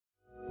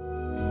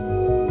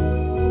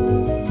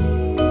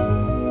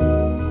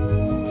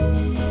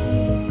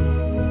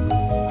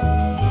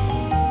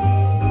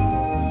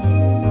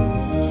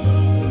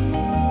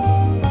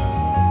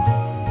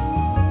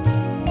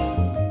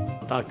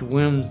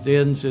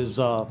Wims is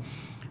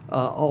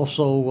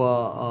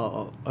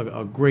also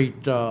a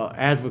great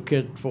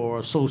advocate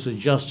for social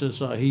justice.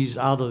 He's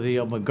out of the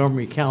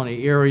Montgomery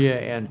County area,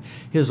 and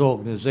his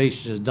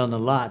organization has done a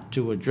lot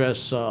to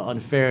address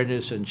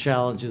unfairness and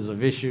challenges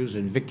of issues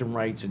and victim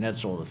rights and that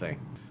sort of thing.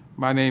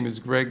 My name is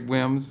Greg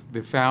Wims,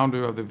 the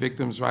founder of the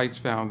Victims' Rights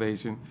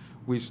Foundation.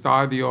 We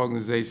started the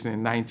organization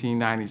in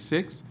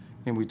 1996,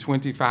 and we're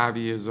 25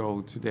 years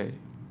old today.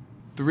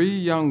 3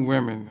 young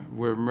women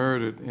were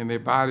murdered, and their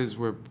bodies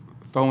were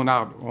thrown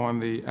out on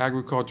the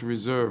agricultural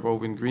reserve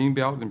over in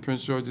Greenbelt in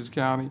Prince George's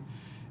County.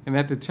 And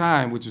at the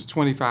time, which was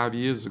 25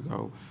 years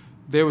ago,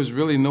 there was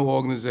really no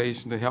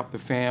organization to help the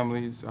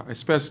families,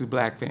 especially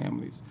black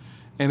families.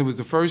 And it was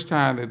the first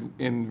time that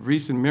in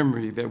recent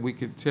memory that we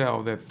could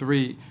tell that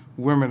 3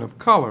 women of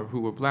color, who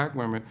were black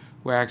women,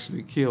 were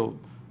actually killed.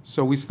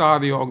 So we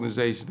started the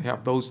organization to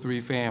help those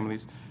 3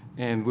 families,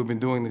 and we've been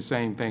doing the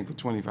same thing for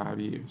 25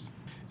 years.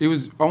 It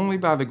was only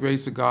by the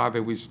grace of God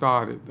that we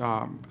started.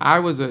 I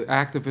was an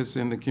activist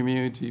in the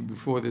community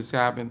before this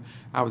happened.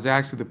 I was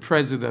actually the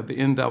president of the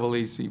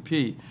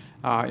NAACP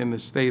in the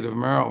state of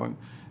Maryland.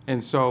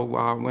 And so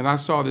when I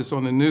saw this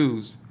on the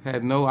news,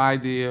 had no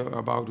idea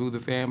about who the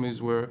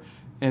families were,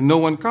 and no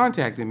one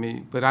contacted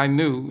me, but I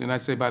knew, and I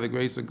say by the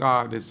grace of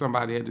God, that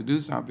somebody had to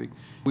do something.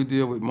 We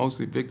deal with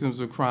mostly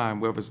victims of crime,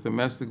 whether it's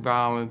domestic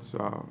violence,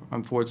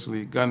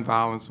 unfortunately gun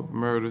violence or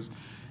murders.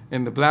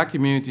 And the black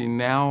community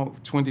now,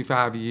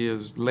 25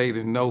 years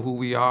later, know who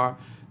we are.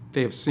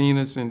 They have seen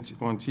us on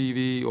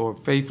TV, or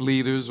faith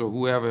leaders or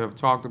whoever have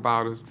talked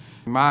about us.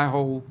 My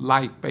whole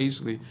life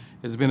basically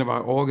has been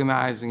about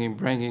organizing and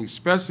bringing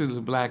especially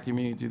the black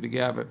community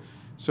together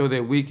so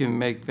that we can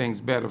make things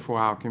better for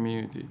our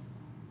community.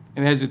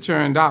 And as it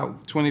turned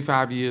out,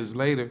 25 years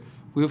later,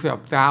 we've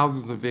helped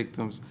thousands of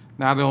victims,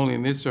 not only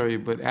in this area,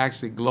 but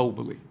actually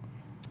globally.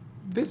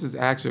 This is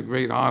actually a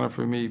great honor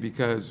for me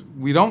because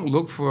we don't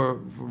look for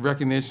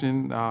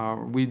recognition.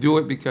 We do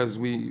it because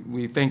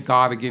we think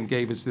God again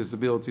gave us this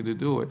ability to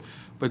do it.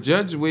 But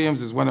Judge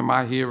Williams is one of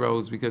my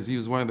heroes because he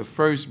was one of the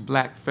first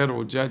black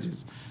federal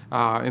judges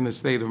in the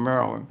state of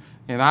Maryland.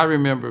 And I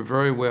remember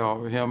very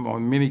well him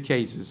on many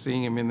cases,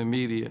 seeing him in the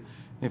media.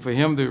 And for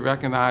him to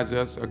recognize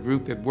us, a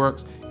group that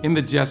works in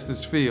the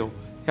justice field,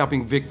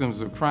 helping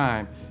victims of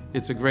crime,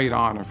 it's a great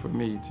honor for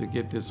me to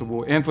get this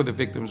award, and for the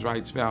Victims'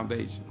 Rights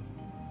Foundation.